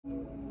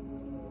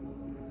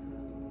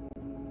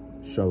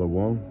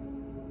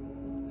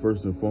Shalom.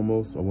 First and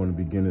foremost, I want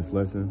to begin this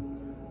lesson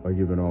by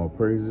giving all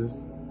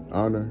praises,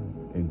 honor,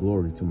 and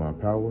glory to my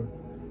power,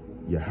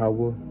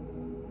 Yahweh,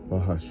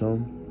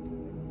 Bahasham,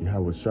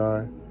 Yahweh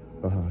Shai,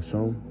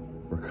 Bahasham,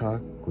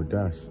 Rakak,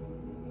 Kodash.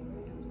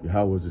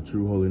 Yahweh is the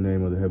true holy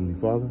name of the Heavenly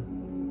Father,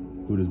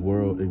 who this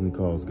world ignorantly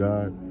calls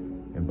God,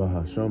 and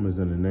Bahasham is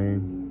in the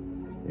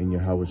name, and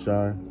Yahweh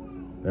Shai,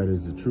 that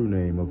is the true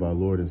name of our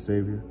Lord and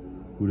Savior,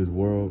 who this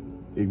world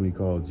ignorantly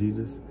calls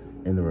Jesus,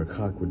 and the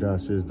Rakak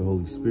Kodash is the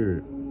Holy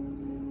Spirit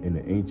in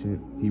the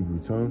ancient Hebrew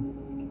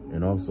tongue.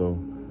 And also,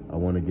 I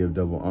want to give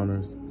double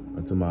honors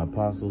unto my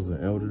apostles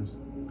and elders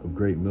of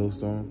Great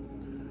Millstone,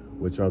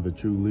 which are the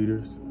true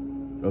leaders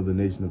of the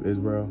nation of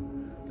Israel,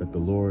 that the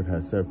Lord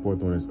has set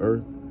forth on this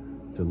earth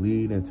to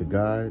lead and to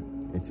guide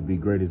and to be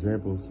great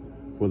examples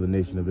for the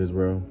nation of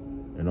Israel.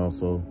 And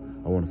also,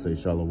 I want to say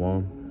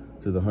shalom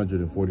to the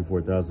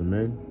 144,000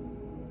 men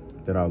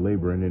that are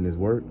laboring in his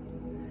work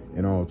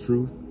in all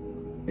truth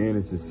and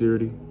in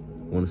sincerity.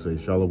 I want to say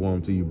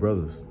shalom to you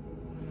brothers.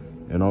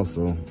 And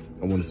also,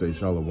 I want to say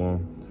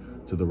shalom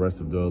to the rest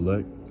of the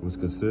elect, which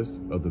consists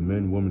of the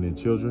men, women, and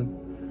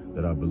children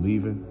that are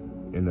believing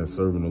and that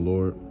serving the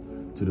Lord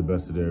to the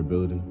best of their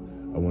ability.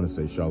 I want to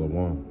say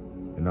shalom.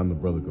 And I'm the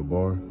brother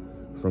Gabar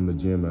from the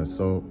GMS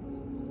Salt,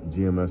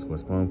 GMS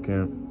West Palm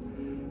Camp.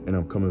 And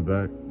I'm coming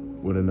back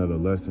with another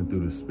lesson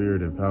through the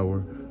spirit and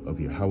power of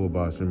Yahweh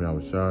Ba'ashem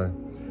Yahweh Shai,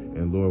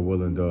 and Lord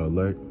willing, the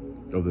elect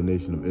of the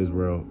nation of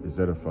Israel is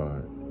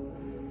edified.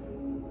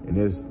 In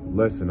this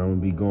lesson, I'm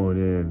going to be going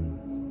in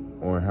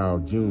on how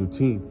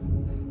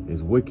Juneteenth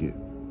is wicked.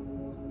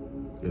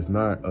 It's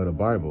not of the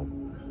Bible.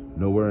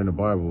 Nowhere in the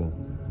Bible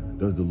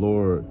does the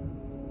Lord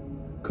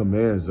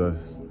commands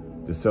us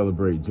to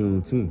celebrate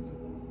Juneteenth.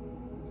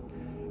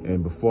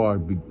 And before I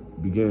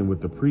begin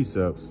with the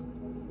precepts,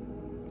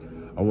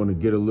 I want to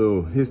get a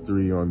little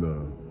history on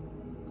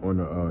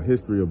the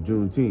history of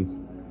Juneteenth.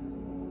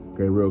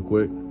 Okay, real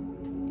quick.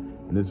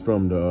 And it's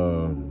from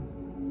the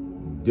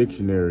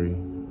dictionary,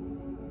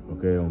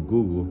 okay, on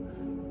Google.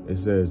 It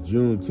says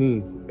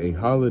Juneteenth, a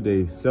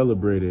holiday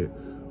celebrated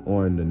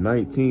on the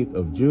 19th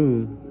of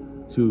June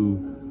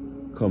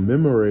to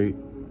commemorate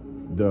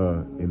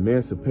the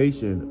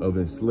emancipation of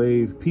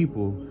enslaved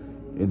people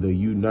in the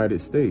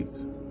United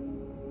States.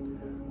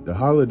 The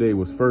holiday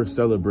was first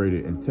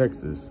celebrated in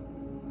Texas,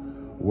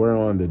 where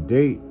on the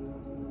date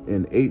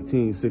in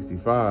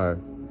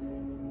 1865,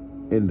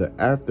 in the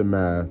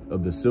aftermath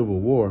of the Civil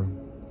War,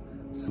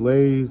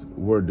 slaves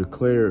were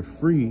declared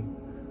free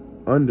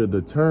under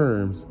the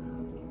terms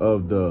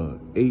of the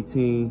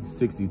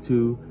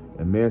 1862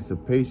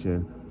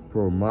 Emancipation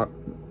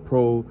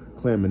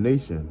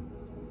Proclamation.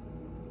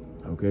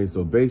 Okay,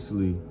 so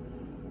basically,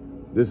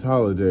 this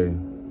holiday,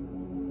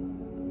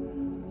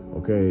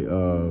 okay,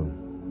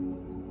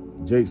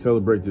 Jake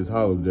celebrates this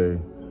holiday,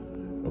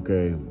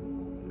 okay,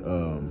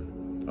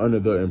 under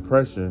the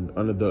impression,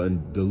 under the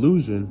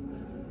delusion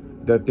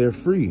that they're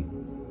free,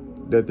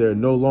 that they're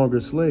no longer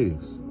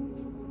slaves.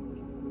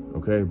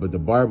 Okay, but the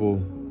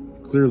Bible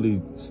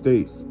clearly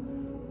states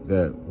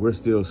that we're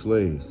still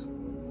slaves.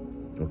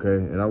 Okay,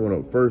 and I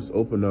want to first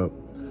open up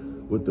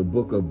with the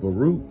book of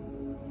Baruch,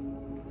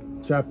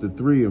 chapter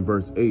 3 and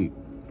verse 8.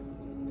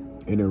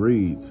 And it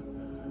reads,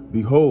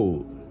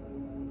 "Behold,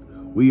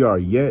 we are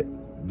yet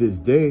this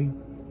day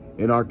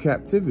in our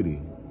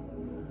captivity.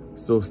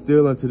 So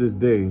still unto this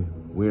day,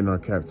 we're in our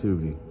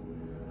captivity."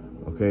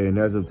 Okay, and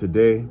as of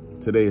today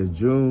is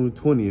June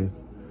 20th,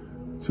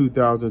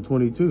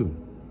 2022.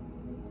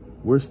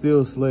 We're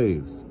still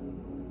slaves.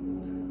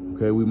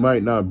 Okay, we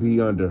might not be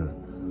under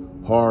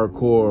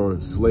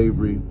hardcore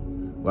slavery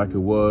like it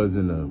was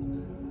in the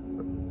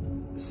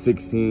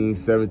 16,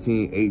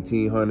 17,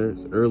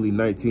 1800s, early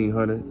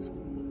 1900s,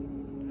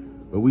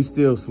 but we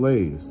still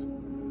slaves.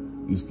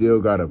 You still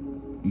gotta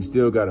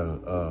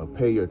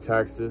pay your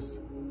taxes.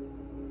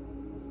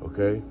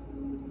 Okay,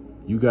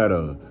 you got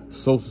a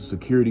social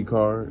security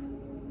card.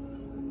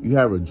 You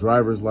have a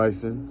driver's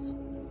license.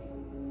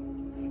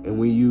 And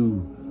when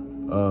you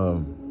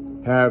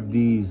have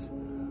these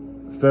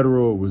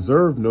Federal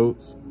Reserve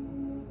notes,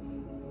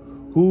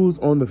 who's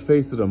on the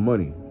face of the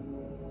money?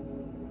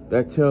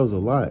 That tells a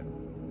lot.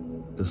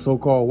 The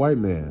so-called white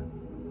man.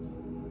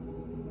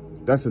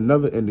 That's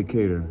another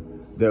indicator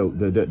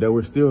that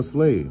we're still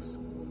slaves.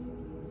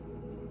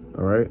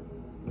 All right,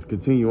 let's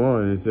continue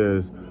on. It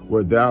says,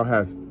 "Where thou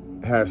hast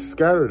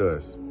scattered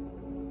us."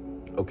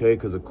 Okay,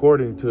 because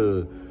according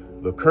to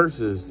the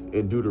curses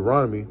in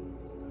Deuteronomy,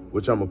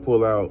 which I'm gonna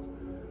pull out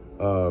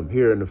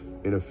here in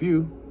a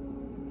few,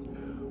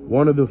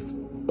 one of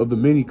the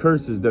many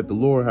curses that the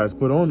Lord has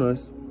put on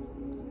us,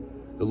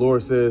 the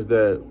Lord says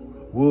that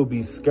we'll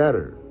be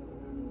scattered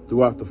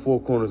throughout the four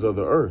corners of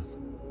the earth.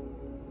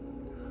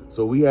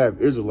 So we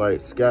have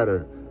Israelites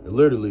scattered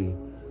literally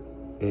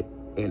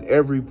in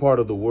every part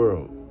of the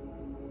world,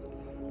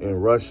 in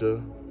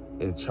Russia,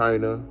 in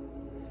China,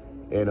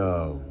 in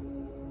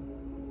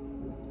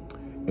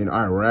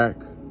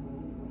Iraq.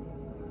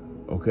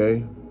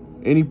 Okay,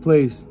 any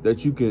place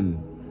that you can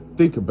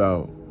think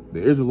about,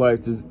 the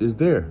Israelites is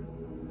there.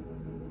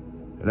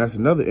 And that's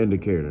another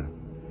indicator.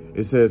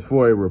 It says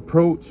for a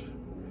reproach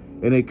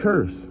and a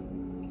curse.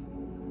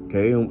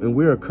 Okay, and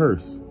we're a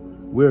curse.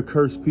 We're a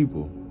cursed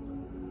people.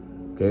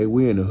 Okay,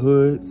 we're in the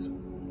hoods.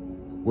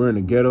 We're in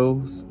the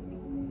ghettos.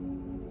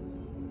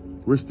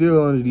 We're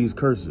still under these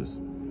curses.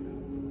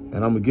 And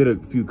I'm going to get a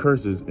few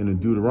curses in the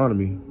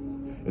Deuteronomy.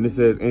 And it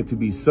says, and to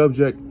be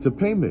subject to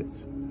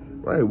payments.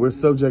 Right, we're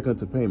subject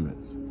unto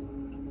payments.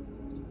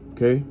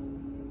 Okay.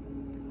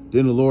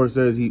 Then the Lord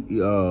says is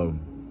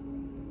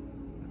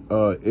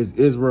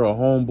Israel a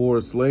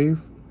homeborn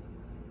slave?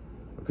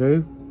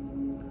 Okay.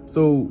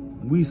 So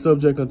we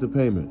subject unto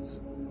payments.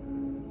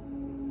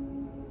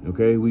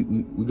 Okay,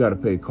 we got to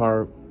pay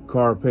car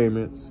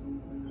payments.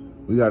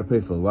 We got to pay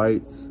for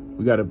lights.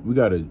 We got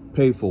to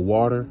pay for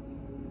water.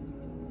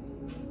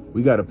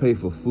 We got to pay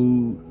for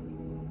food.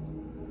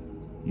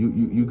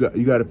 You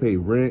got to pay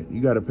rent.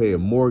 You got to pay a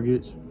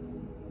mortgage.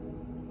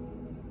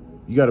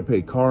 You got to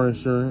pay car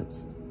insurance.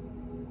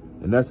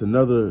 And that's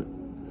another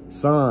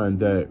sign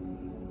that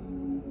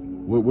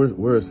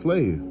we're a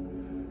slave.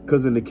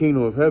 Because in the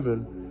kingdom of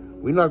heaven,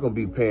 we're not going to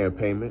be paying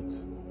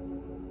payments.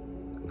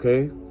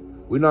 Okay?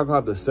 We're not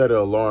going to have to set an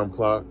alarm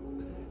clock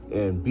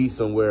and be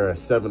somewhere at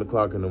 7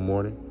 o'clock in the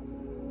morning.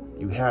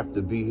 You have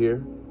to be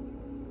here.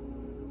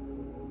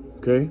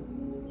 Okay?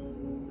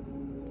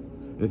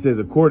 And it says,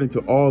 according to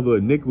all the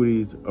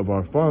iniquities of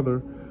our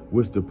father,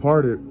 which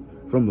departed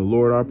from the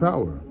Lord our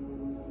power.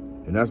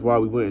 And that's why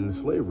we went into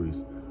slavery,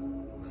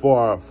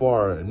 for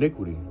our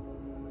iniquity,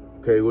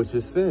 okay, which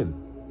is sin.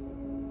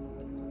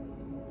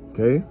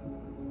 Okay?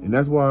 And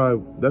that's why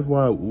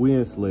we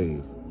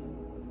enslaved.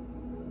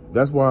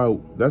 That's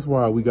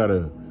why we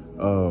gotta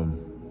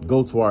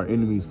go to our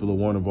enemies for the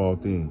one of all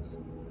things,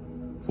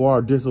 for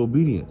our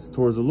disobedience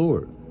towards the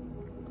Lord.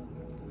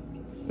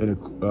 And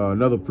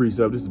another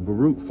precept, this is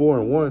Baruch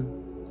 4:1.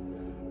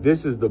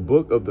 This is the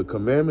book of the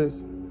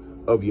commandments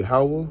of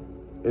Yahweh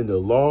and the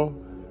law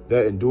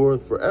that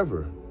endureth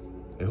forever.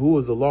 And who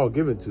is the law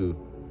given to?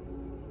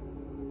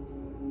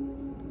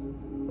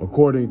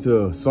 According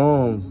to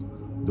Psalms,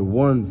 the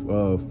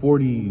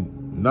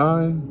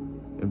 149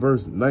 and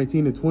verse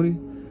 19 and 20,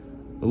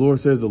 the Lord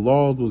says the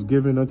laws was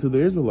given unto the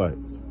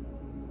Israelites.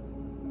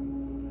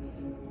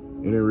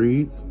 And it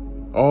reads,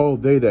 all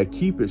they that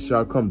keep it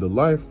shall come to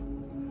life,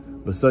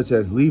 but such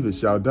as leave it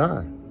shall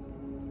die.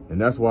 And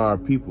that's why our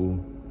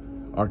people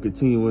are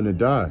continuing to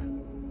die.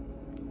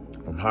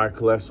 From high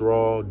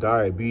cholesterol,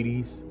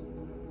 diabetes.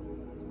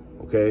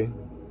 Okay?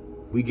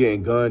 We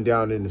getting gunned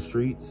down in the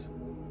streets.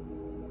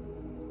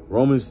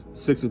 Romans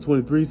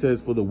 6:23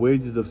 says, for the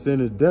wages of sin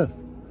is death.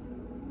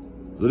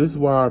 So this is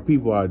why our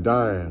people are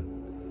dying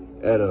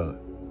at an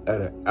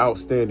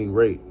outstanding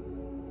rate.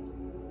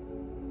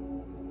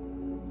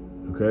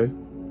 Okay?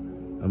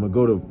 I'm going to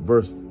go to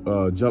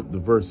jump to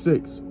verse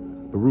 6.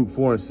 Baruch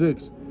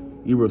 4:6.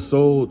 You were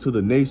sold to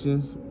the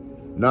nations,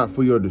 not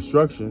for your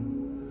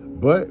destruction,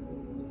 but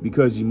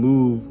because you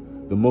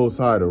moved the Most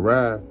High to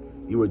wrath,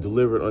 you were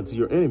delivered unto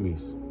your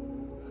enemies.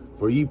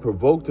 For ye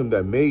provoked him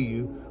that made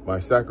you by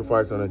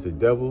sacrifice unto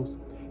devils,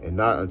 and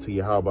not unto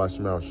Yahweh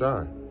Shemel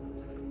Shai.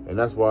 And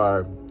that's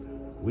why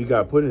we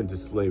got put into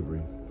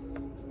slavery.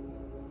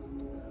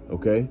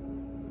 Okay?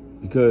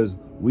 Because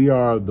we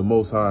are the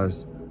Most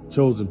High's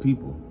chosen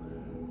people.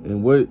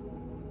 And with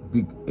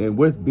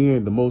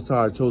being the Most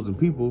High chosen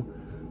people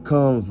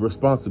comes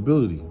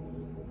responsibility.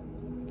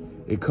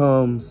 It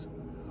comes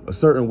a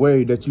certain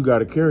way that you got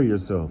to carry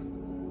yourself.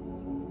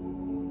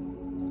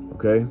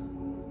 Okay?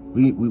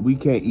 We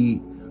can't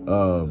eat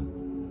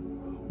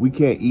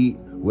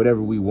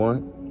whatever we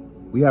want.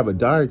 We have a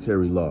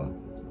dietary law.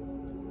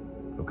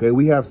 Okay?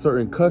 We have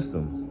certain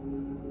customs.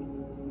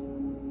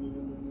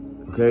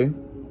 Okay?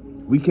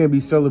 We can't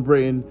be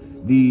celebrating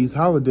these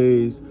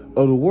holidays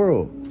of the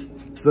world,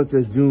 such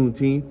as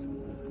Juneteenth,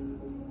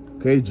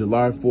 okay,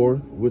 July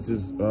 4th, which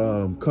is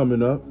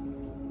coming up,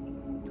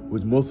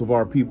 which most of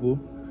our people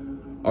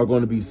are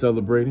going to be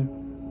celebrating.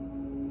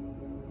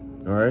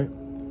 All right.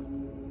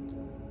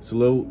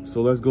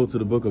 So let's go to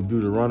the book of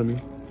Deuteronomy.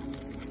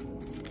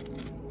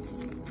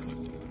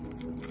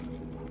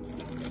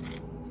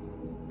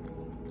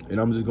 And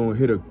I'm just going to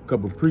hit a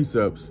couple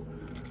precepts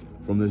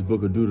from this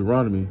book of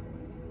Deuteronomy,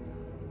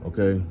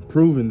 okay,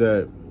 proving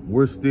that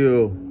we're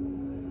still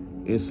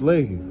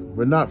enslaved.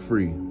 We're not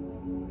free.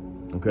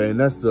 Okay, and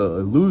that's the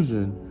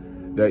illusion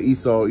that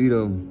Esau,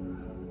 Edom,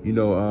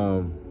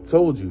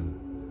 told you.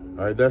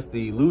 All right, that's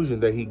the illusion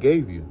that he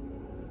gave you.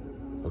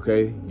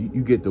 Okay,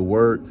 you get to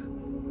work.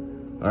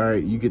 All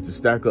right, you get to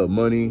stack up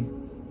money.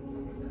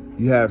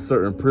 You have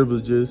certain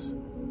privileges.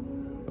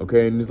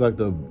 Okay, and it's like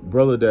the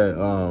brother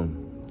that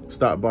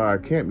stopped by our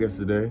camp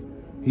yesterday.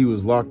 He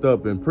was locked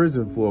up in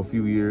prison for a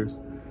few years,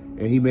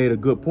 and he made a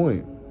good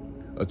point.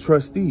 A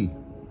trustee.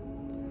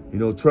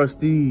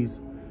 Trustees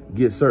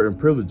get certain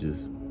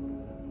privileges,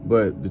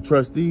 but the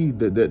trustee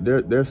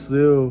they're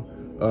still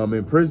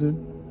in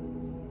prison.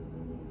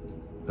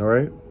 All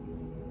right,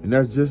 and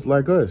that's just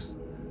like us.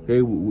 Okay,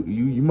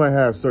 you might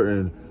have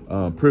certain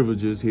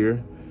privileges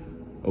here.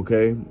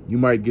 Okay, you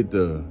might get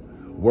to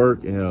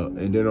work,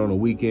 and then on the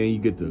weekend you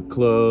get to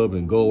club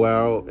and go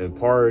out and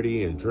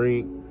party and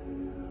drink.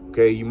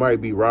 Okay, you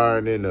might be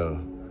riding in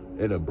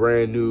a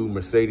brand new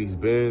Mercedes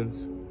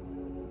Benz.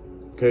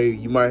 Okay,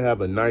 you might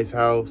have a nice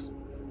house.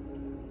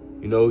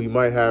 You know, you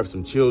might have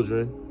some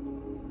children.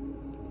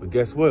 But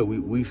guess what?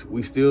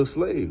 We still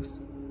slaves.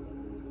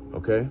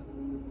 Okay?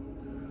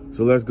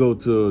 So let's go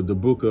to the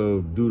book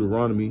of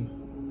Deuteronomy.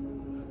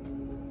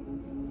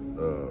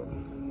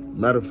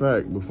 Matter of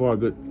fact, before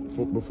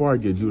I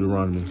get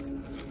Deuteronomy,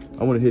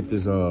 I want to hit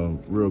this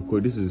real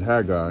quick. This is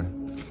Haggai.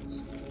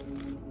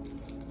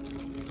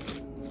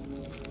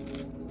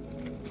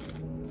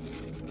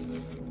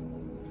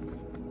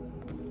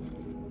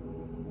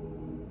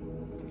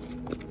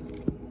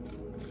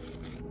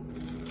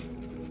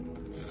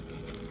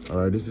 All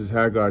right, this is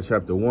Haggai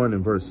chapter 1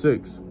 and verse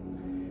 6.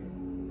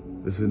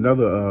 This is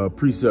another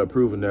precept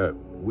proving that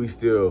we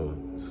still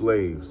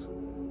slaves.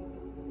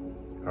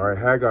 All right,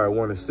 Haggai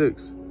 1 and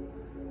 6.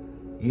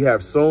 Ye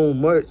have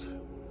sown much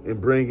and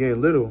bring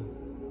in little.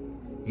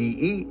 Ye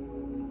eat,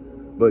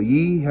 but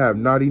ye have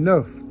not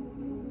enough.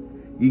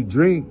 Ye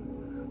drink,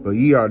 but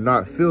ye are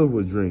not filled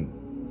with drink.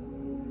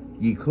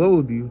 Ye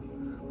clothe you,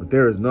 but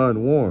there is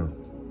none warm.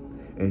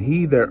 And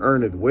he that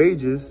earneth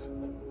wages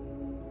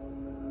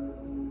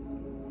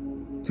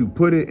to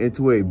put it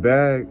into a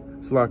bag,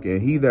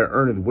 and he that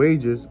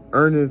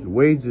earneth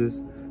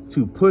wages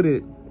to put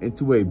it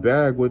into a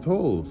bag with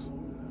holes.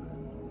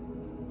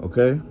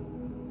 Okay?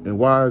 And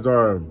why is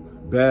our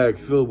bag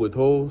filled with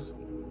holes?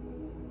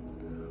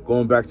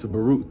 Going back to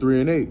Baruch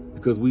 3 and 8,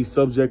 because we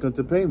subject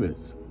unto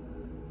payments.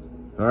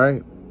 All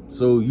right?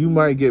 So you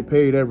might get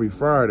paid every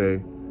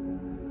Friday,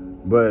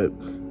 but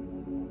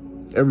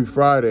every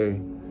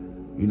Friday,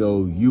 you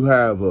know, you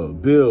have a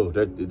bill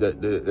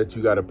that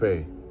you got to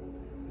pay.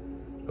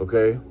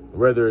 Okay?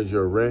 Whether it's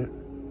your rent,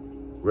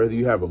 whether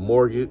you have a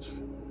mortgage,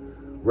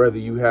 whether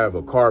you have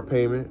a car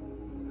payment,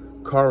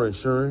 car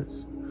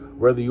insurance,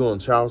 whether you're on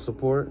child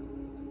support,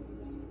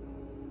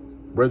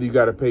 whether you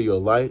got to pay your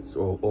lights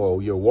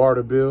or your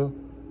water bill,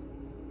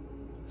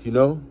 you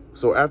know?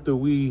 So after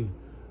we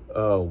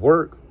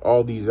work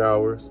all these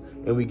hours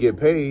and we get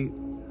paid,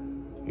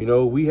 you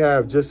know, we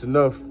have just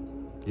enough,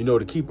 you know,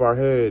 to keep our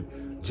head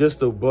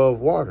just above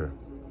water.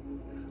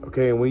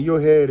 Okay? And when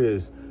your head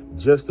is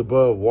just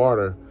above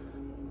water,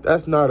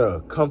 that's not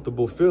a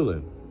comfortable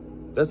feeling.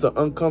 That's an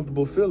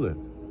uncomfortable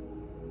feeling,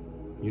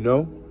 you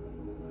know?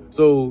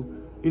 So,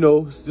 you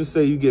know, just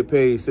say you get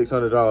paid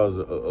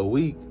 $600 a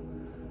week,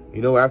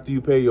 you know, after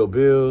you pay your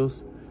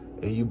bills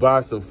and you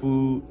buy some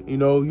food, you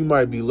know, you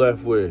might be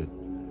left with,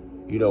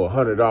 you know,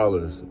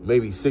 $100,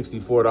 maybe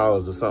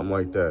 $64 or something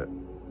like that.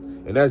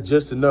 And that's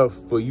just enough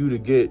for you to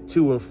get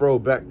to and fro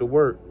back to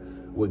work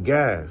with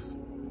gas.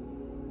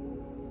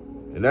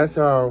 And that's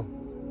how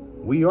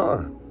we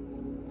are.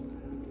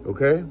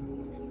 Okay?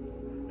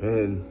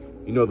 And,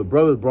 you know, the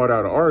brothers brought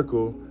out an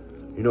article,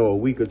 you know, a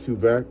week or two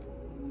back,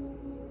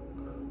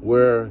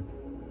 where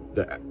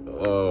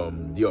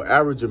your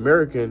average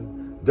American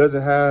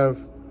doesn't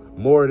have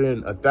more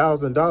than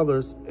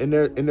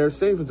 $1,000 in their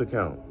savings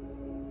account.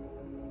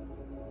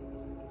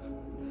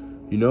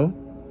 You know?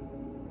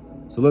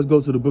 So let's go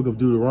to the book of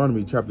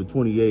Deuteronomy, chapter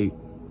 28,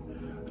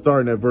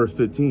 starting at verse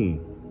 15.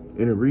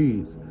 And it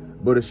reads,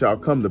 But it shall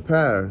come to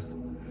pass,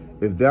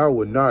 if thou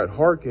would not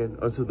hearken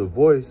unto the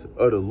voice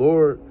of the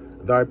Lord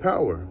thy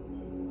power,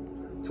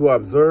 to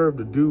observe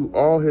to do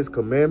all his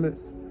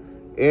commandments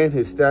and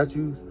his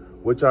statutes,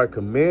 which I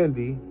command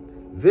thee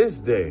this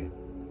day.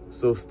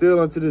 So still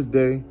unto this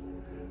day,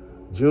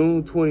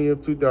 June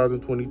 20th,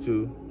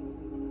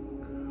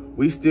 2022,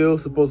 we still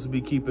supposed to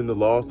be keeping the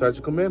law, statutes,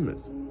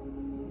 commandments.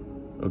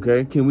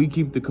 Okay, can we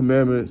keep the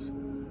commandments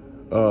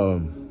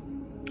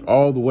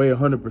all the way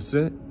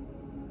 100%?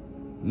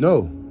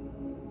 No.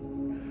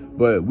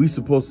 But we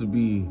supposed to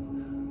be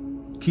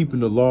keeping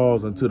the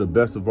laws unto the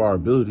best of our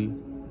ability.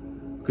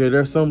 Okay,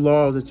 there's some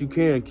laws that you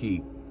can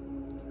keep,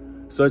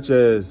 such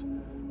as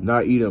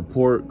not eating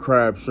pork,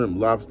 crab, shrimp,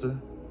 lobster,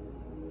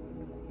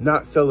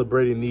 not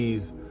celebrating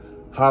these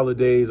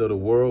holidays of the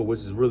world, which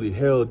is really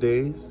hell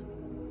days.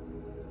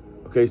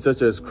 Okay,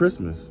 such as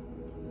Christmas.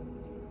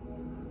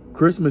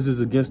 Christmas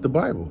is against the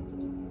Bible.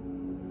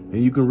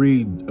 And you can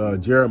read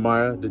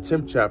Jeremiah, the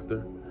 10th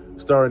chapter,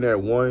 starting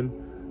at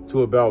 1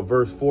 to about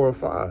verse 4 or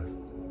 5.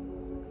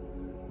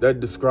 That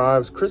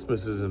describes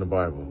Christmases in the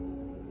Bible.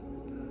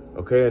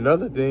 Okay,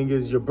 another thing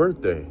is your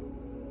birthday.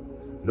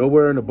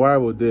 Nowhere in the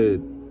Bible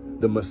did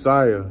the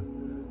Messiah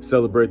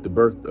celebrate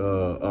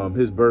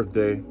his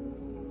birthday,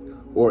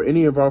 or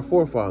any of our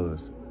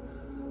forefathers,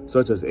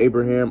 such as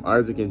Abraham,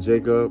 Isaac, and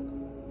Jacob.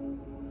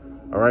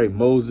 All right,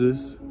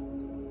 Moses,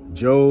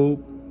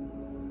 Job.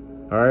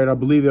 All right, I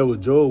believe that was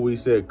Job where he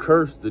said,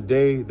 "Curse the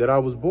day that I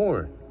was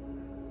born."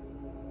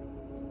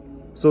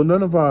 So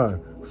none of our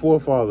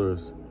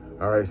forefathers,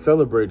 all right,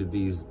 celebrated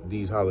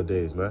these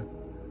holidays, man.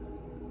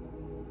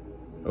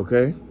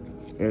 Okay,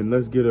 and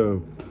let's get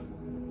a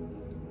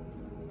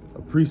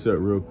precept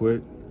real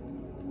quick.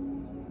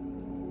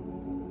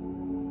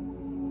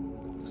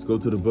 Let's go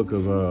to the book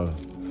of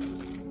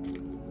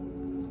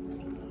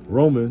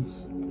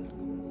Romans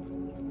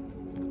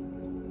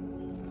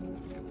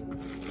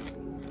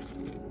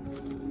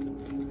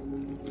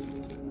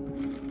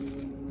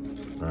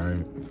all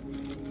right.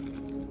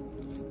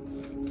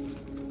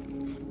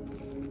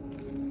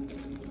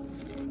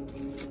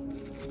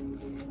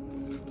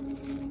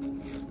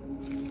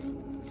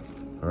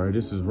 All right,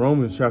 this is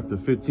Romans chapter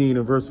 15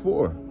 and verse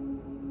 4.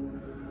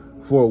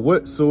 For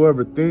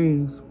whatsoever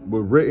things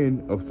were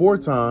written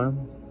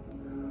aforetime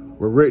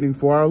were written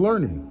for our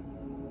learning.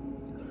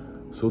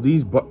 So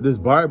this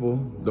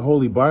Bible, the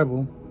Holy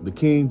Bible, the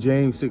King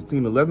James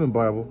 16:11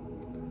 Bible,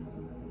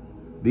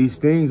 these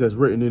things that's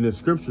written in this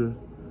scripture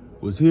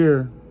was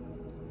here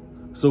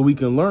so we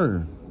can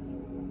learn.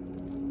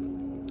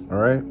 All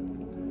right.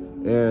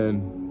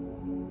 And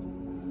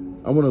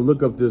I want to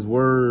look up this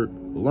word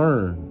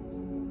learn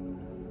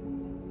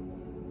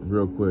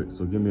real quick.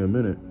 So give me a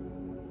minute.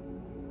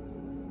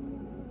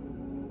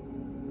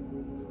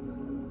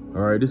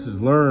 All right. This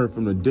is learn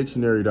from the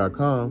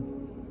dictionary.com.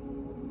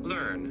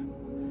 Learn.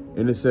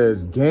 And it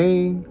says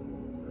gain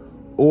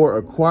or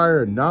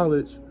acquire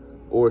knowledge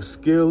or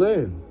skill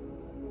in.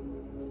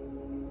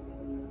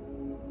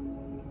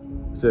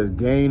 It says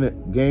gain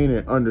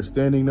an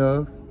understanding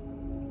of.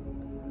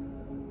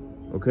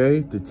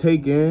 Okay, to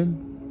take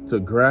in, to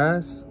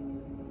grasp.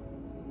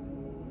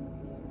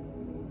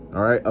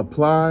 All right,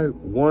 apply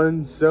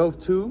oneself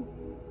to.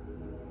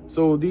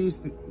 So these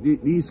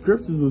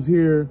scriptures was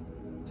here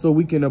so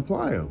we can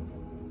apply them.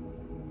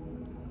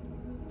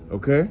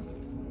 Okay,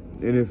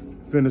 and if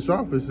finish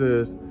off, it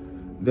says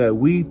that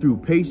we through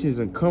patience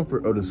and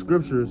comfort of the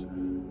scriptures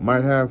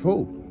might have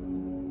hope.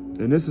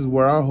 And this is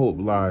where our hope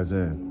lies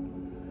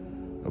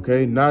in.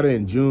 Okay, not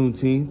in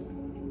Juneteenth.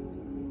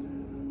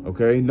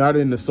 Okay, not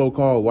in the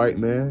so-called white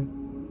man.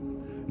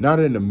 Not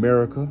in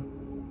America.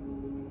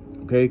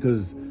 Okay,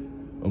 because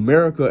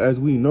America, as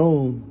we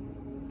know,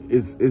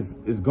 is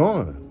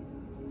gone.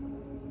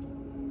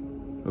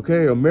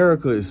 Okay,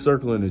 America is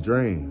circling the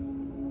drain.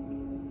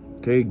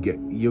 Okay,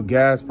 your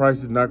gas price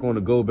is not going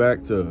to go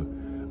back to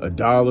 $1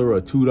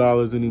 or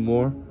 $2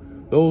 anymore.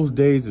 Those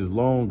days is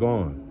long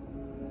gone.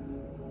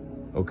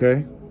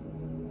 Okay,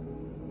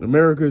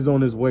 America is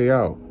on its way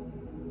out.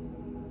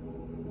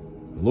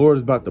 The Lord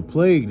is about to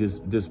plague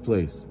this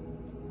place,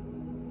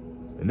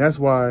 and that's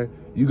why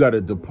you got to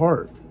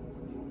depart.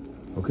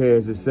 Okay,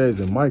 as it says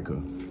in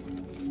Micah.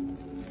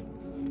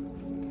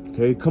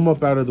 Okay, come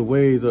up out of the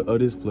ways of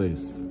this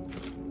place.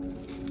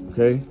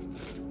 Okay.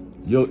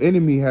 Your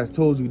enemy has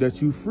told you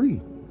that you're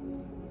free.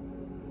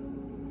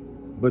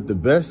 But the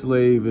best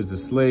slave is the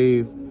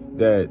slave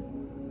that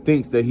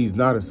thinks that he's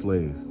not a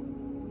slave.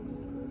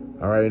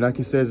 All right. And like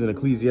it says in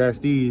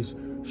Ecclesiastes,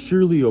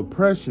 surely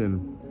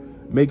oppression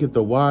maketh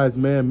the wise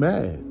man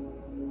mad.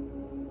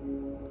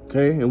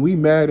 Okay. And we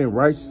mad in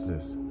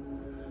righteousness.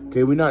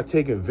 Okay. We're not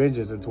taking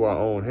vengeance into our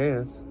own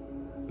hands.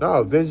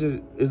 No,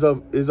 vengeance is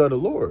of the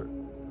Lord.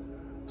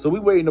 So we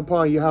waiting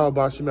upon Yahweh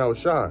Ba'Shem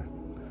Shai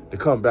to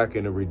come back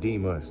and to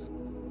redeem us.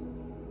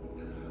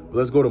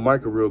 Let's go to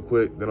Micah real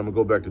quick. Then I'm going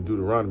to go back to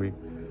Deuteronomy.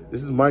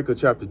 This is Micah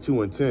chapter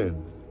 2 and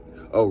 10.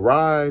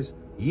 Arise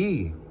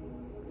ye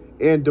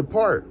and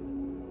depart.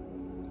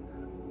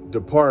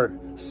 Depart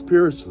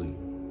spiritually.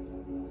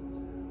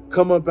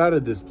 Come up out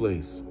of this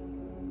place.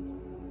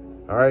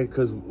 All right.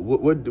 Because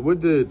what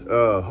did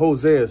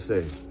Hosea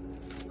say?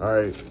 All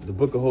right. The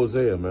book of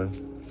Hosea, man.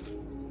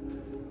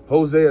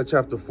 Hosea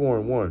chapter 4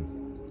 and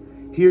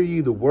 1. Hear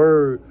ye the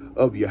word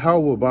of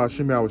Yahweh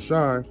Ba'Shem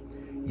Shai,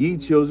 ye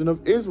children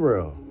of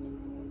Israel.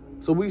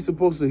 So we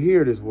supposed to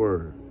hear this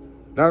word.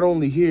 Not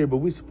only hear, but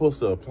we supposed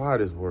to apply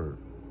this word.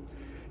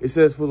 It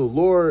says, for the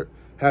Lord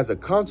has a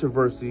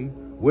controversy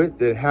with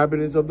the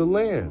inhabitants of the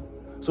land.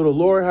 So the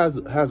Lord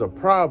has a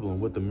problem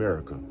with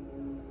America.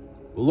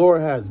 The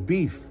Lord has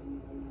beef.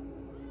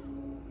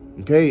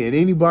 Okay, and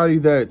anybody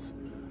that's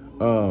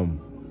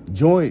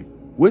joint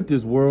with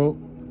this world,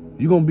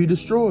 you're going to be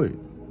destroyed.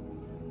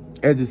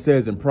 As it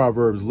says in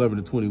Proverbs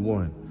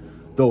 11:21,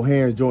 though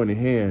hand join in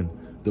hand,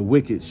 the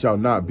wicked shall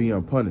not be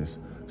unpunished.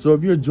 So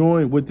if you're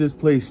joined with this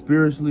place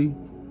spiritually,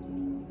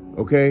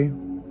 okay,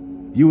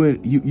 you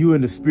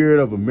in the spirit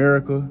of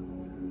America,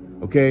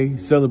 okay,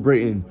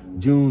 celebrating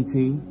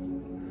Juneteenth,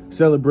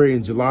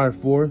 celebrating July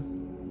 4th.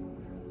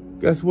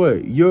 Guess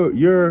what?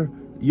 You're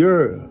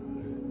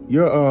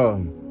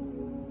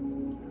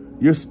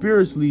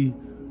spiritually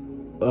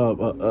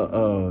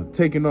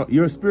taking on.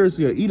 You're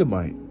spiritually an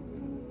Edomite.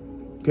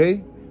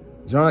 Okay,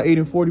 John 8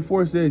 and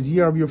 44 says, ye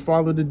are of your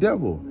father the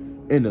devil,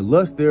 and the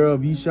lust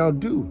thereof ye shall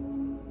do.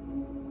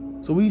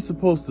 So we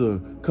supposed to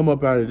come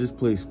up out of this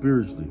place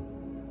spiritually.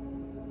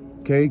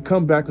 Okay,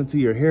 come back into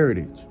your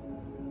heritage.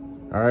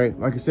 All right,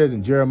 like it says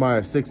in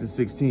Jeremiah 6 and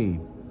 16.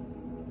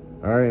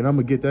 All right, and I'm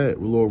gonna get that,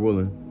 Lord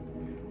willing.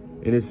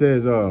 And it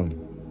says,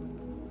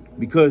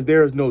 because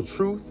there is no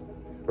truth,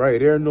 right?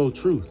 There is no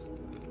truth.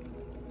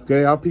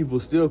 Okay, our people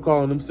still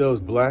calling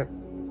themselves black.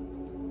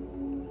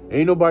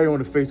 Ain't nobody on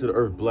the face of the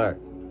earth black.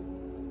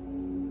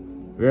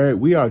 Right?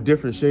 We are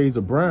different shades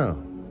of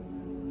brown.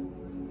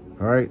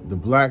 All right, the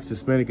blacks,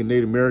 Hispanic, and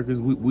Native Americans.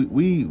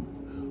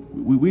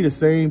 We the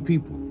same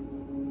people.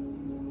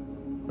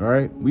 All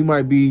right. We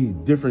might be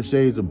different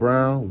shades of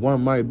brown.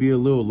 One might be a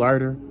little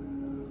lighter.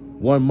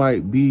 One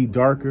might be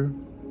darker.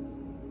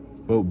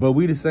 But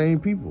we the same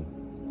people.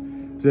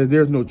 It says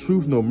there's no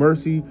truth, no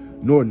mercy,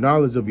 nor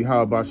knowledge of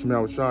Yahweh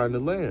Shema Shai in the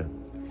land.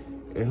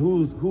 And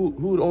who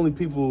the only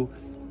people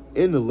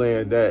in the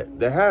land that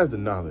has the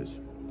knowledge?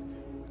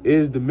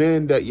 Is the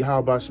men that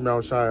Yahweh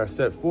Shema Shai has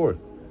set forth.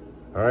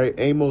 All right.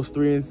 Amos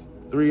 3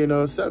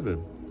 and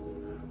 7.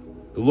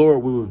 The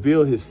Lord will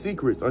reveal his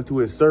secrets unto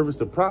his servants,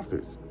 the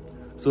prophets.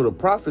 So the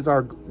prophets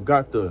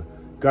got the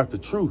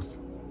truth,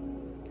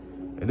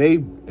 and they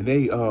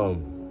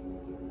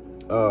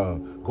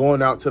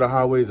going out to the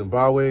highways and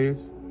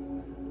byways,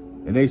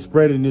 and they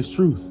spreading this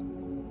truth.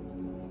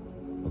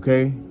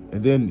 Okay,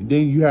 and then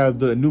you have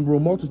the innumerable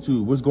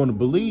multitude what's going to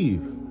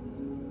believe.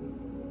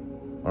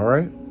 All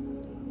right,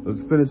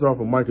 let's finish off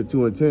with Micah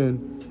 2 and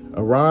 10.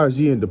 Arise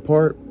ye and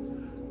depart,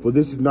 for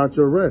this is not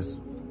your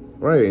rest.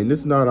 Right, and this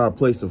is not our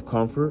place of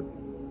comfort.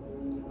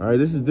 All right,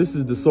 this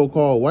is the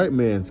so-called white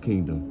man's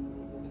kingdom.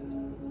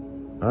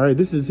 All right,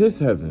 this is his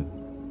heaven.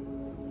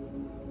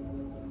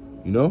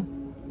 You know?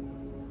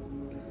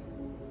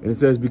 And it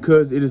says,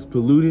 because it is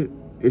polluted,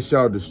 it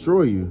shall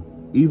destroy you,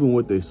 even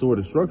with a sore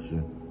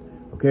destruction.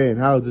 Okay, and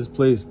how is this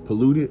place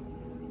polluted?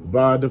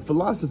 By the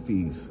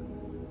philosophies.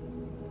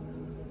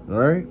 All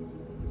right?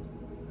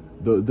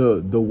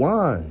 The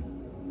wine.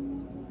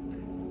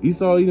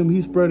 Esau,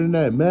 he's spreading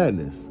that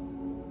madness.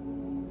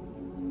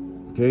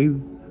 Okay?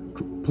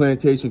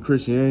 Plantation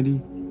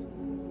Christianity,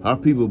 how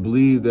people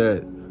believe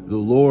that the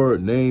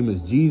Lord's name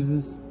is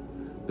Jesus.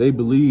 They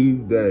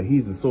believe that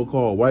he's a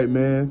so-called white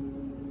man.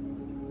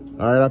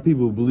 All right, our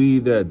people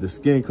believe that the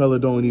skin color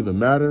don't even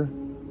matter,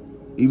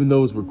 even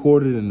though it's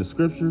recorded in the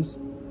scriptures.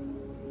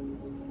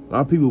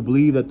 Our people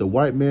believe that the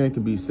white man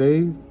can be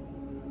saved.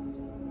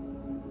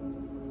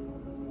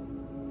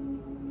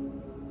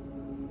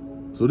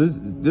 So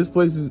this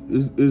place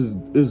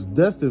is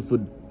destined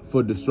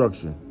for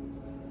destruction.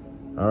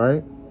 All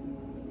right.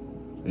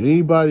 And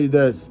anybody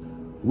that's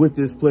with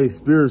this place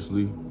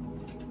spiritually,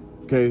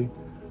 okay,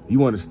 you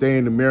want to stay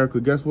in America,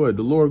 guess what?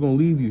 The Lord gonna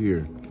leave you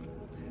here,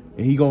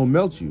 and he gonna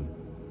melt you.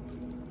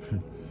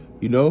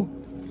 You know?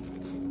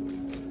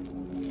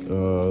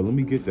 Let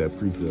me get that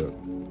precept.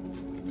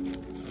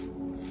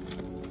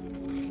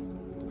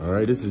 All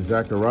right, this is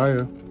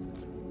Zechariah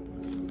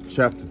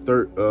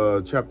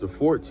chapter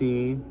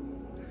 14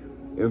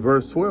 and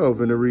verse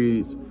 12, and it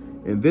reads,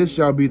 and this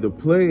shall be the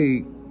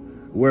plague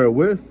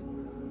wherewith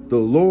the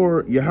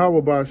Lord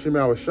Yahweh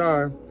Ba'Shem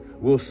Shai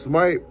will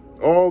smite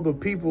all the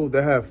people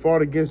that have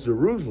fought against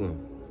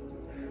Jerusalem.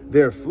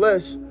 Their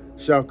flesh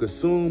shall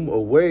consume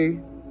away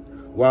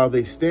while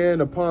they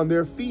stand upon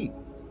their feet.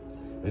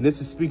 And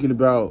this is speaking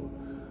about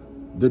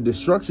the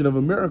destruction of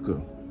America.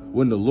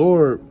 When the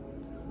Lord,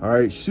 all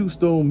right, shoots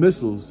those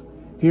missiles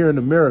here in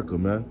America,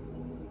 man.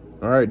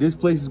 All right, this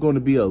place is going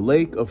to be a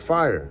lake of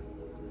fire.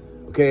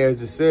 Okay,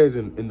 as it says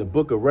in the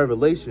book of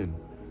Revelation,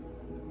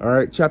 all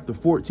right, chapter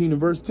 14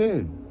 and verse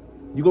 10.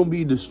 You're going to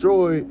be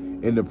destroyed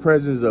in the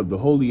presence of the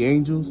holy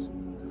angels,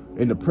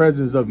 in the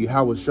presence of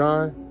Yahweh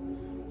Shai,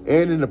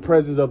 and in the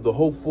presence of the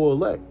hopeful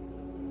elect.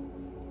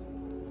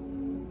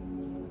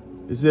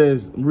 It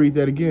says, read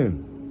that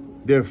again.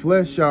 Their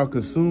flesh shall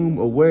consume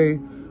away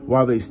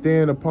while they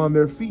stand upon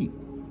their feet.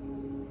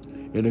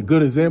 And a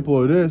good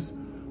example of this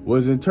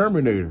was in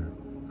Terminator.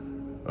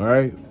 All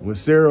right, when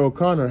Sarah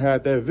O'Connor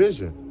had that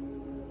vision.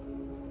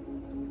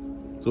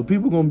 So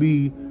people gonna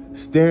be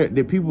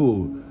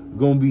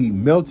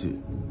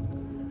melted.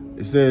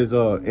 It says,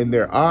 and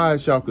their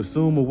eyes shall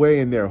consume away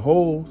in their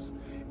holes,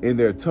 and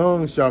their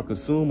tongue shall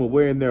consume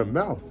away in their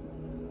mouth.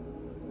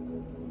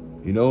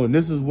 You know, and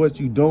this is what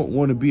you don't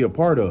want to be a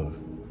part of.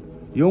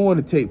 You don't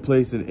want to take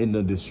place in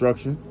the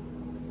destruction.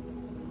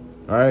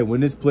 All right,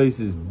 when this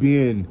place is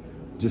being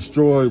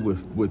destroyed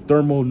with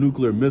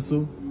thermonuclear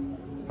missile,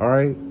 all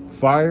right,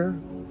 fire.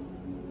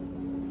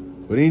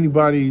 But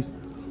anybody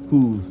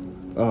who's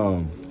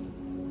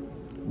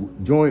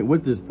joined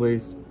with this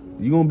place,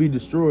 you're going to be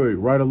destroyed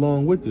right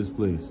along with this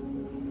place.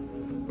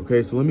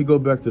 Okay, so let me go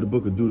back to the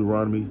book of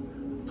Deuteronomy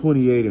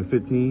 28 and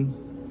 15.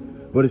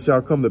 But it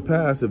shall come to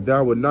pass, if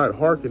thou wilt not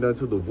hearken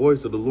unto the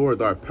voice of the Lord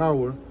thy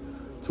power,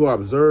 to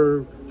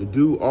observe, to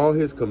do all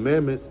his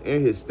commandments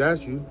and his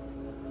statutes,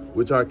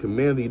 which I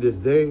command thee this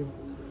day,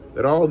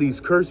 that all these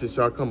curses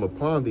shall come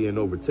upon thee and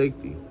overtake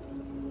thee.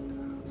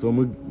 So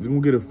I'm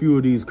gonna get a few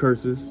of these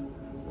curses.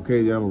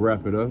 Okay, then I'm gonna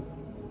wrap it up.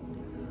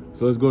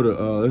 So let's go to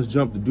let's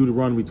jump to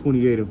Deuteronomy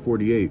 28 and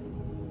 48.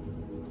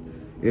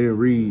 And it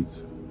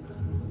reads,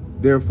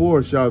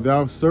 therefore shalt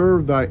thou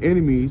serve thy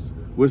enemies,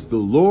 which the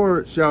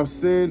Lord shall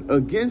send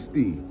against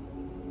thee,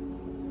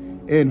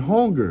 in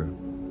hunger,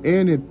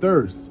 and in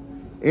thirst,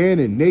 and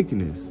in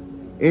nakedness,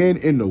 and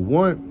in the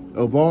want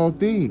of all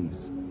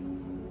things.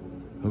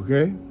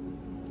 Okay?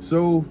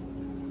 So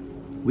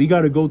we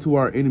got to go to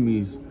our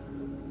enemies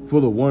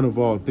for the want of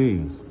all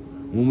things.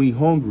 When we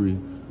hungry,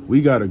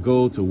 we got to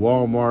go to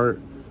Walmart.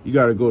 You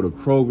got to go to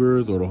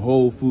Kroger's or the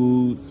Whole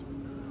Foods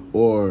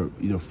or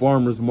the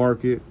farmer's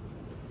market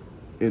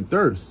in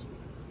Thirst.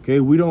 Okay,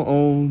 we don't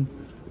own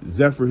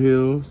Zephyr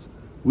Hills.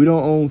 We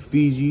don't own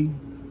Fiji.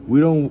 We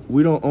don't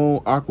own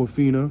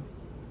Aquafina.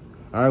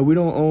 All right, we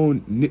don't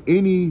own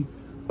any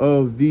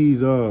of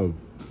these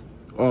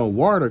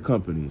water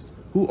companies.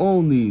 Who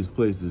own these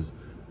places?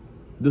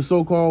 The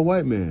so-called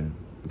white man.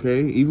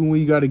 Okay, even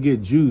when you got to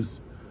get juice,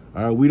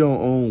 all right, we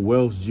don't own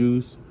Welsh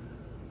Juice.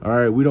 All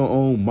right, we don't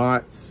own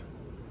Mott's.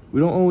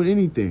 We don't own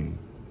anything.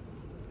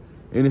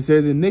 And it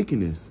says in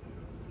nakedness.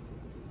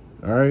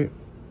 All right,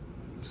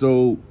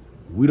 so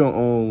we don't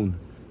own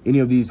any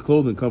of these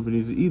clothing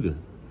companies either.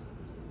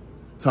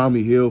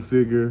 Tommy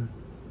Hilfiger,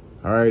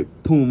 all right,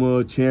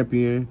 Puma,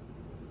 Champion,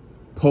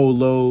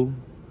 Polo,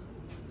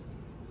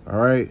 all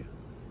right,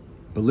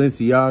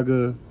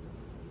 Balenciaga,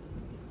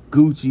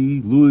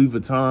 Gucci, Louis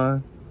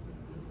Vuitton,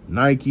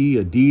 Nike,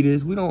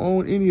 Adidas. We don't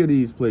own any of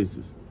these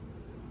places.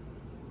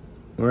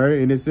 All right,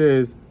 and it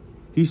says,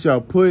 he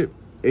shall put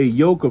a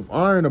yoke of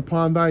iron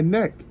upon thy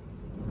neck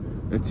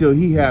until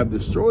he have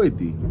destroyed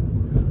thee.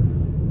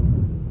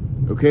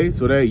 Okay,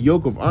 so that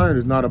yoke of iron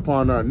is not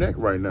upon our neck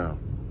right now.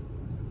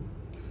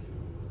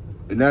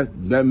 And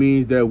that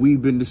means that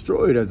we've been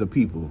destroyed as a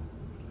people.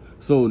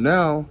 So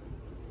now,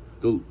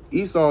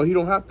 Esau, he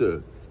don't have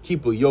to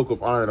keep a yoke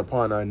of iron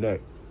upon our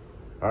neck.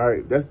 All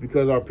right, that's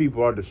because our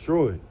people are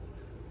destroyed.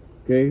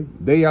 Okay,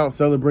 they out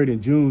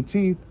celebrating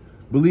Juneteenth,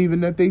 believing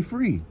that they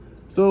free.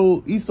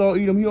 So Esau,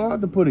 Edom, he don't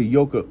have to put a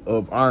yoke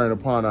of iron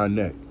upon our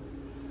neck.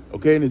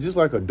 Okay, and it's just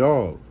like a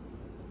dog.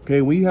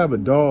 Okay, when you have a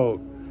dog,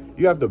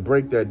 you have to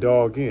break that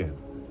dog in.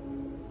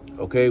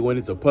 Okay, when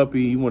it's a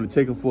puppy, you want to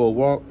take him for a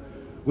walk.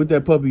 What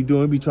that puppy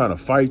doing? Be trying to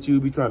fight you,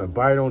 be trying to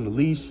bite on the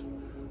leash.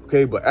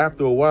 Okay, but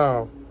after a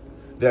while,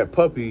 that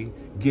puppy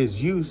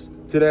gets used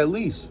to that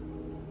leash.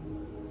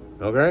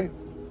 Okay?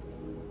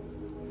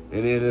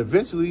 And then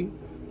eventually,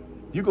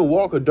 you can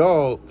walk a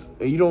dog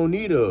and you don't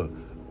need a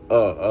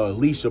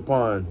leash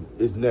upon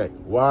its neck.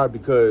 Why?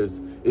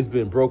 Because it's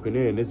been broken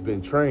in, it's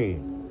been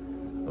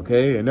trained.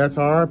 Okay, and that's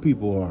how our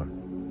people are.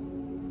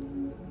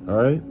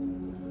 All right?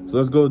 So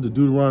let's go to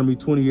Deuteronomy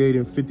 28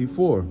 and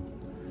 54.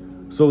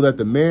 So that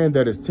the man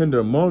that is tender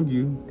among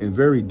you and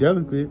very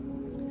delicate,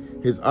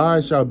 his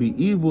eyes shall be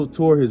evil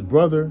toward his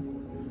brother,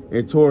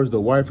 and towards the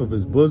wife of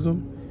his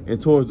bosom,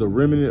 and towards the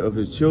remnant of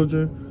his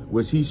children,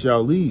 which he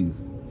shall leave.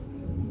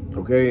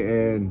 Okay,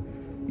 and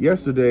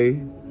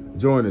yesterday,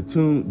 during the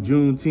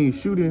Juneteenth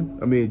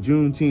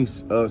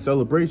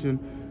celebration,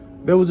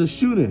 there was a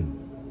shooting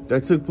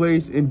that took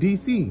place in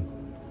D.C.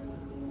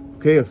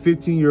 Okay, a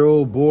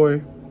 15-year-old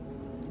boy,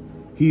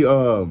 he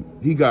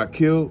got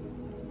killed.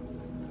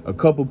 A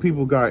couple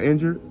people got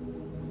injured.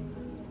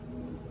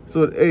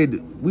 So, hey,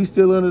 we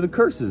still under the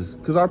curses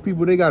because our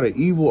people, they got an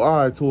evil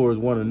eye towards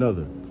one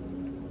another.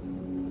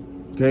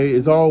 Okay,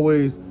 it's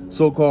always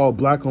so-called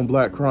black on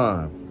black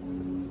crime.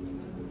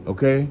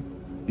 Okay,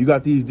 you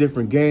got these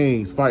different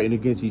gangs fighting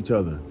against each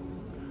other.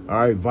 All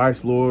right,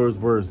 Vice Lords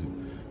versus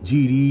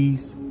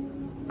GDs.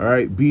 All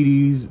right,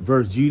 BDs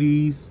versus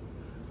GDs.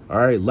 All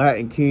right,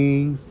 Latin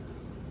Kings,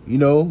 you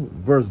know,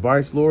 versus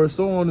Vice Lords,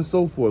 so on and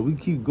so forth. We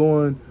keep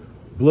going.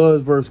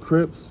 Bloods versus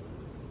Crips.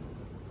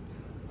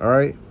 All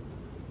right.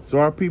 So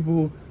our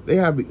people, they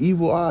have an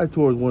evil eye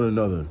towards one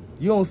another.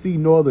 You don't see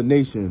no other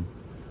nation,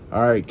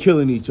 all right,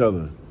 killing each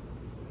other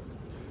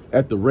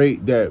at the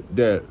rate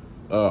that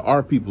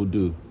our people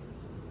do.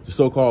 The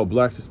so-called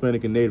Blacks,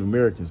 Hispanic, and Native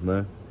Americans,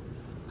 man.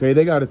 Okay,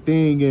 they got a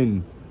thing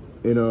in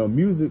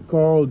music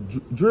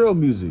called drill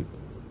music.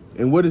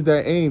 And what is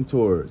that aimed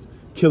towards?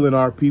 Killing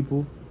our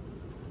people.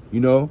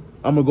 You know,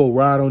 I'm gonna go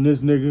ride on this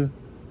nigga.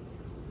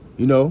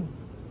 You know.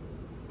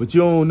 But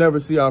you don't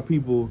never see our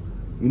people,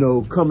 you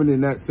know, coming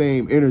in that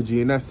same energy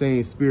and that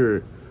same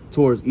spirit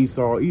towards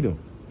Esau, Edom.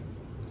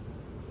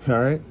 All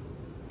right?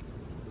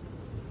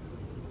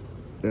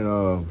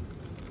 And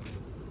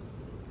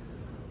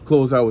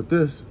close out with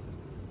this.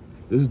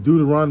 This is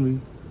Deuteronomy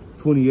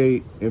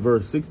 28 and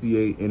verse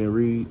 68, and it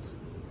reads,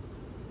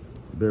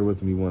 bear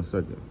with me 1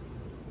 second.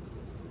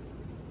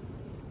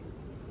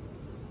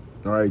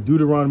 All right,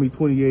 Deuteronomy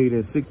 28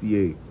 and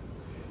 68.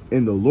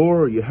 And the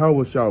Lord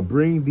Yahweh shall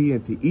bring thee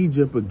into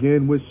Egypt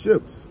again with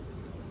ships,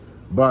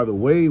 by the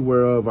way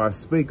whereof I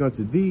spake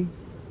unto thee.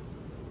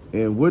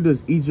 And what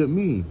does Egypt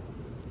mean?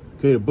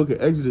 Okay, the book of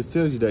Exodus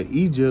tells you that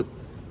Egypt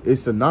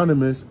is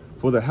synonymous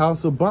for the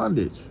house of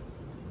bondage.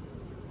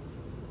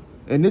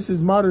 And this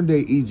is modern day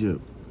Egypt.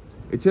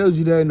 It tells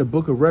you that in the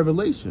book of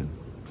Revelation.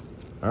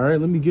 All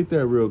right, let me get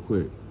that real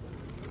quick.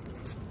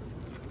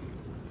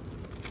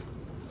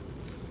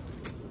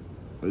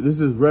 This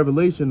is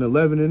Revelation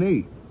 11 and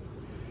 8.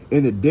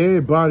 And the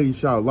dead bodies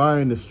shall lie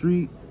in the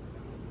street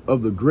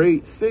of the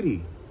great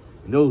city.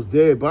 And those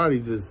dead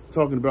bodies is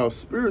talking about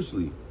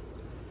spiritually.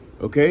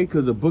 Okay,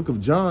 because the book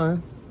of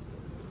John,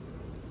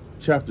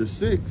 chapter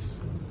 6.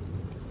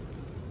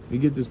 Let me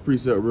get this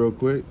precept real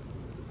quick.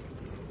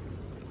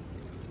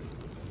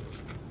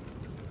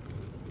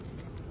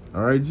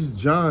 All right, just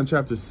John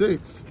chapter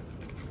 6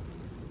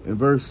 and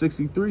verse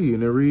 63.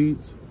 And it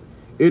reads,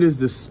 it is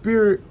the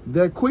spirit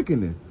that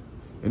quickeneth,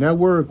 And that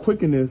word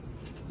quickeneth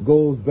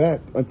goes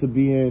back unto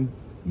being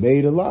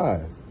made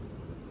alive.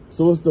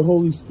 So it's the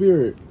Holy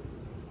Spirit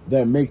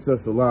that makes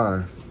us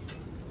alive.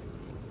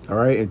 All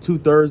right. And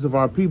 2/3 of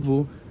our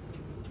people,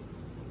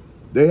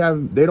 they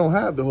don't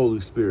have the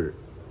Holy Spirit.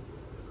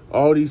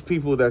 All these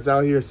people that's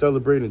out here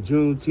celebrating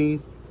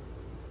Juneteenth,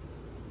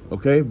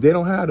 okay, they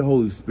don't have the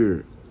Holy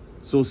Spirit.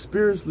 So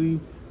spiritually,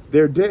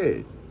 they're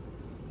dead.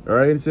 All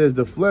right. It says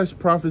the flesh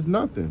profits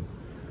nothing.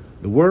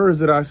 The words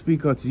that I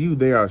speak unto you,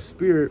 they are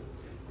spirit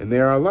and they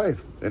are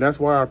life. And that's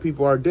why our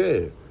people are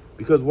dead.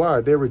 Because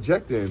why? They're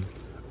rejecting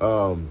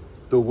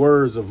the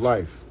words of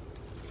life.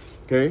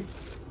 Okay.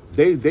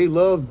 They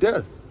love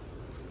death.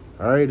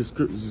 All right. The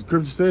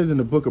scripture says in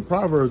the book of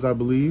Proverbs, I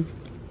believe,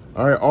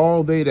 all right,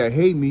 all they that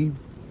hate me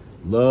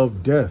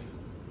love death.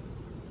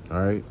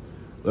 All right.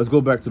 Let's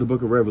go back to the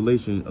book of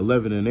Revelation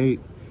 11:8.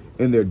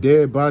 And their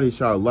dead bodies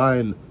shall lie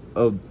in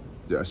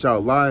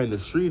the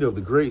street of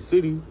the great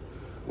city,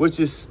 which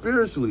is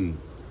spiritually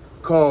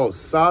called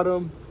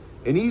Sodom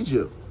and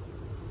Egypt,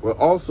 where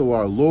also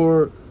our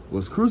Lord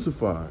was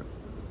crucified.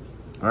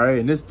 All right.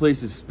 And this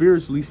place is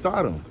spiritually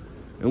Sodom.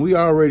 And we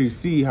already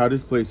see how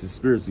this place is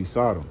spiritually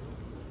Sodom.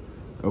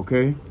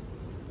 Okay.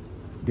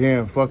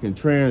 Damn fucking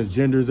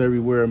transgenders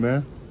everywhere,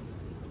 man.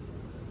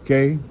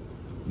 Okay.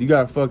 You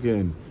got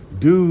fucking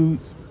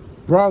dudes,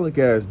 brolic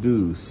ass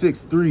dudes,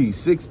 6'3",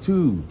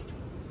 6'2",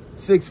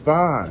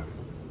 6'5",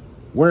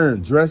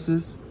 wearing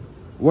dresses,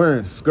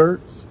 wearing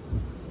skirts.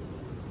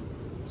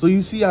 So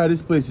you see how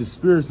this place is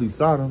spiritually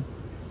Sodom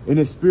and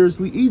it's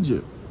spiritually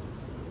Egypt.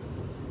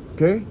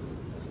 Okay.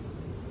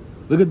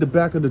 Look at the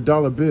back of the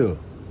dollar bill.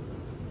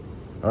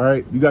 All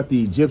right. You got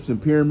the Egyptian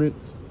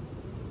pyramids.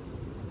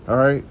 All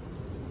right.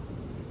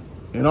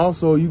 And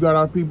also you got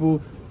our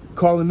people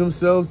calling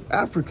themselves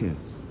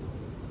Africans.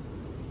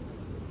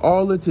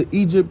 All into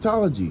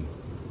Egyptology.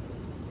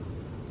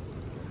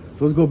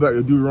 So let's go back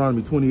to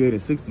Deuteronomy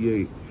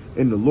 28:68.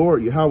 And the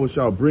Lord Yahweh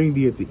shall bring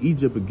thee into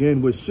Egypt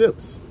again with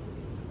ships.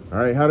 All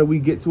right. How do we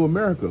get to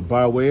America?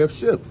 By way of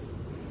ships.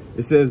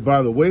 It says,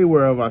 by the way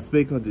whereof I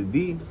spake unto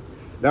thee,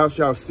 thou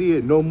shalt see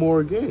it no more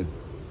again.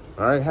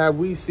 All right. Have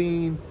we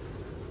seen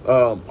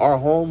our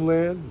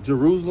homeland,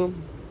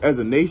 Jerusalem, as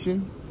a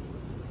nation?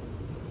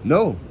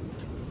 No.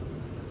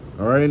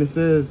 All right. And it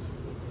says,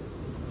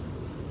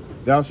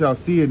 thou shalt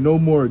see it no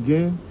more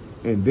again,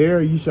 and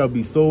there you shall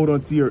be sold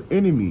unto your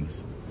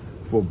enemies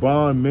for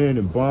bondmen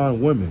and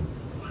bondwomen,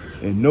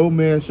 and no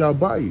man shall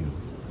buy you.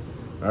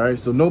 All right.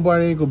 So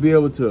nobody ain't gonna be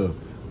able to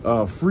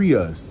free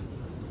us.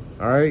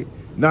 All right.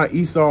 Not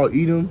Esau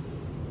Edom,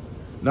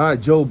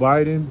 not Joe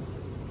Biden,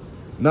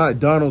 not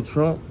Donald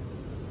Trump,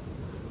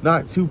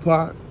 not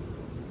Tupac,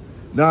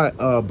 not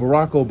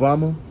Barack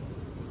Obama,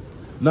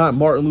 not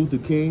Martin Luther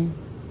King.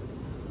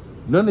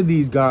 None of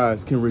these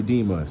guys can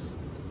redeem us.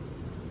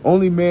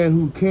 Only man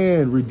who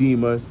can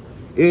redeem us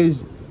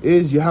is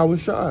Yahweh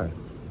Shai.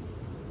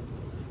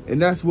 And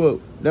that's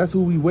who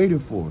we waiting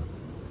for.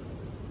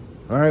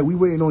 All right, we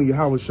waiting on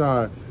Yahweh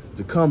Shai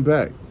to come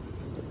back.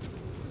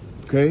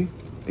 Okay?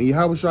 And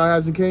Yahweh Shai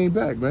hasn't came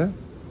back, man.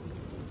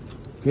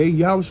 Okay,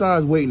 Yahweh Shai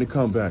is waiting to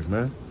come back,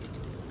 man.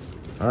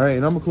 All right,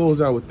 and I'm gonna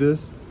close out with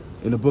this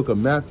in the book of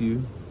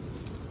Matthew,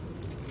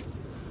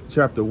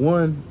 chapter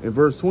 1 and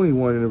verse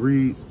 21, and it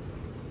reads,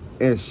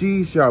 and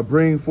she shall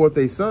bring forth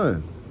a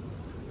son.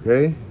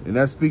 Okay, and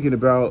that's speaking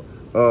about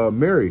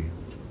Mary.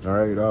 All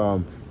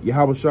right,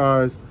 Yahweh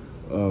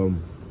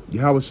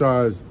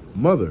Shai's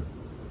mother.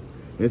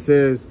 It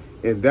says,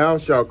 and thou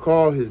shalt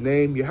call his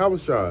name Yahweh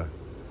Shai,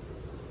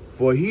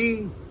 for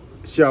he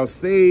shall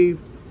save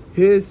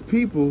his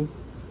people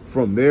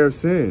from their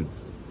sins.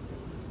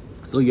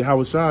 So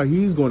Yahweh Shai,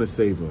 he's going to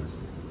save us.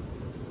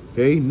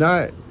 Okay,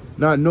 not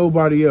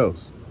nobody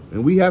else.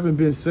 And we haven't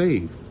been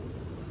saved.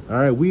 All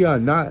right, we are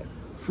not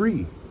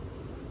free.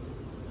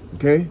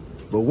 Okay,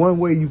 but one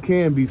way you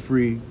can be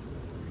free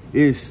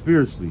is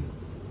spiritually.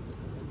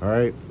 All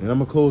right, and I'm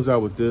going to close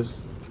out with this.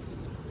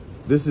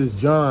 This is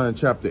John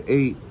chapter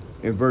 8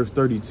 and verse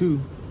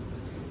 32.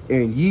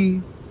 And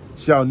ye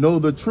shall know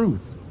the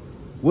truth.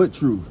 What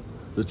truth?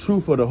 The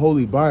truth of the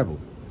Holy Bible.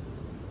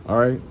 All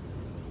right.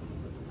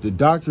 The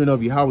doctrine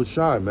of Yahweh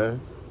Shai,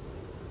 man.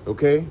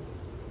 Okay.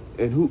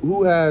 And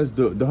who has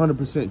the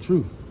 100%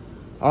 truth?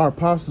 Our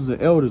apostles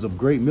and elders of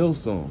Great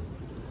Millstone.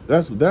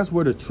 That's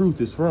where the truth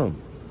is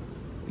from.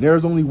 And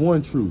there's only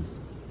one truth.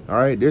 All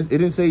right. It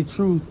didn't say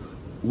truth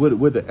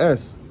with the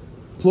S,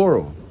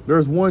 plural.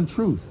 There's one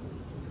truth.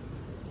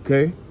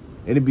 Okay.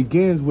 And it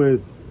begins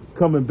with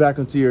coming back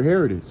into your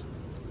heritage.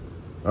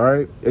 All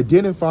right.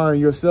 Identifying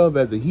yourself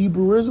as a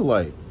Hebrew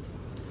Israelite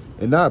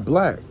and not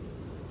black,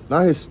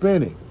 not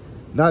Hispanic,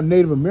 not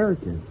Native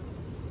American.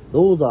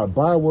 Those are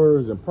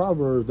bywords and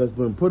proverbs that's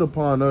been put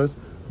upon us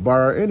by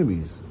our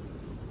enemies.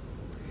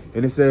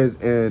 And it says,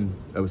 and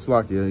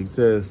it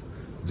says,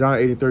 John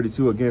 8 and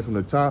 32 again from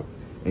the top,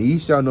 and ye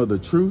shall know the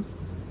truth,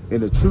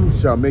 and the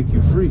truth shall make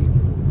you free.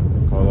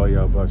 Call all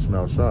y'all about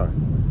Shemel Shai.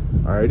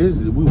 All right,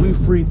 we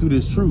free through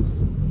this truth.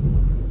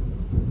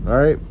 All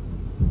right.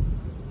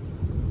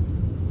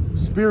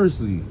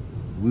 Spiritually,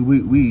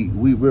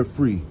 we're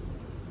free.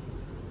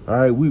 All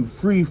right, we're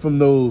free from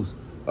those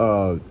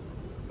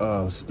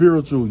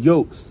spiritual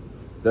yokes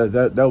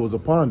that was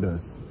upon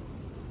us.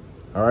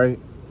 All right.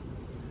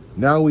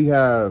 Now we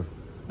have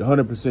the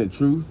 100%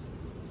 truth.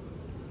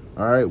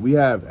 All right. We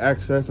have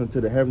access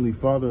unto the Heavenly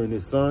Father and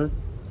His Son.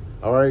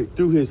 All right.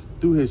 Through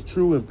his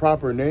true and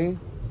proper name.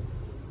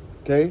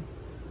 Okay.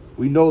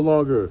 We no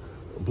longer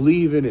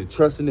believe in and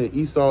trusting in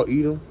Esau,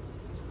 Edom,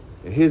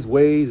 and his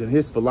ways and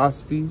his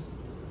philosophies.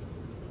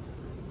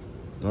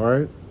 All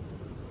right.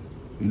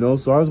 You know,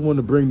 so I just wanted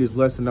to bring this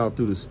lesson out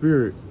through the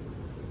Spirit.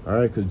 All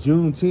right. Because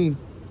Juneteenth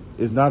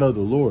is not of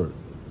the Lord.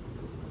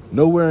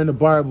 Nowhere in the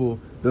Bible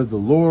does the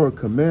Lord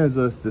commands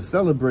us to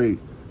celebrate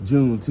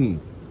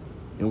Juneteenth.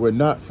 And we're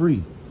not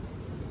free.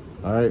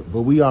 All right.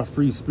 But we are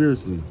free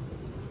spiritually.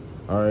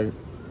 All right.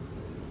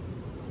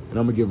 And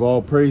I'm going to give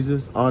all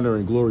praises, honor,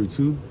 and glory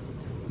to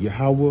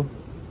Yahweh,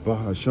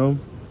 Bahasham,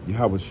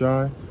 Yahweh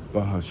Shai,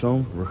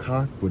 Bahasham,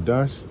 Rakak,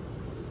 Wadash.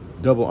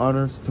 Double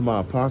honors to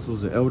my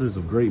apostles and elders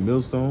of Great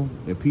Millstone,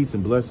 and peace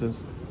and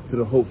blessings to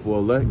the hopeful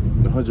elect,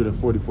 the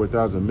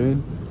 144,000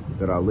 men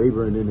that are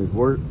laboring in His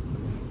work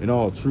in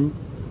all truth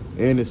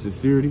and in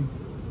sincerity.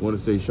 I want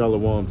to say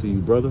shalom to you,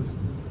 brothers.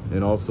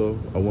 And also,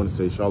 I want to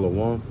say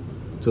shalom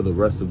to the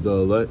rest of the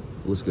elect,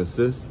 which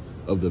consists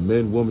of the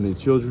men, women, and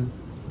children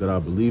that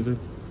are believing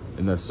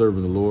and that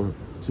serving the Lord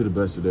to the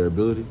best of their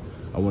ability.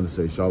 I want to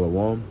say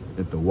shalom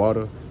and the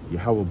water,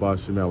 Yahweh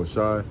Ba'Shem Yahweh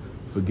Shai,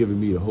 for giving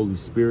me the Holy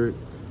Spirit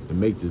to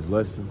make this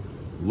lesson.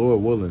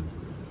 Lord willing,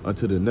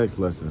 until the next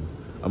lesson,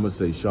 I'm going to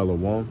say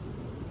shalom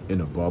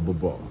and a ba ba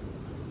ba.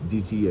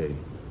 DTA,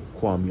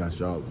 Kwam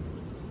Yashalom.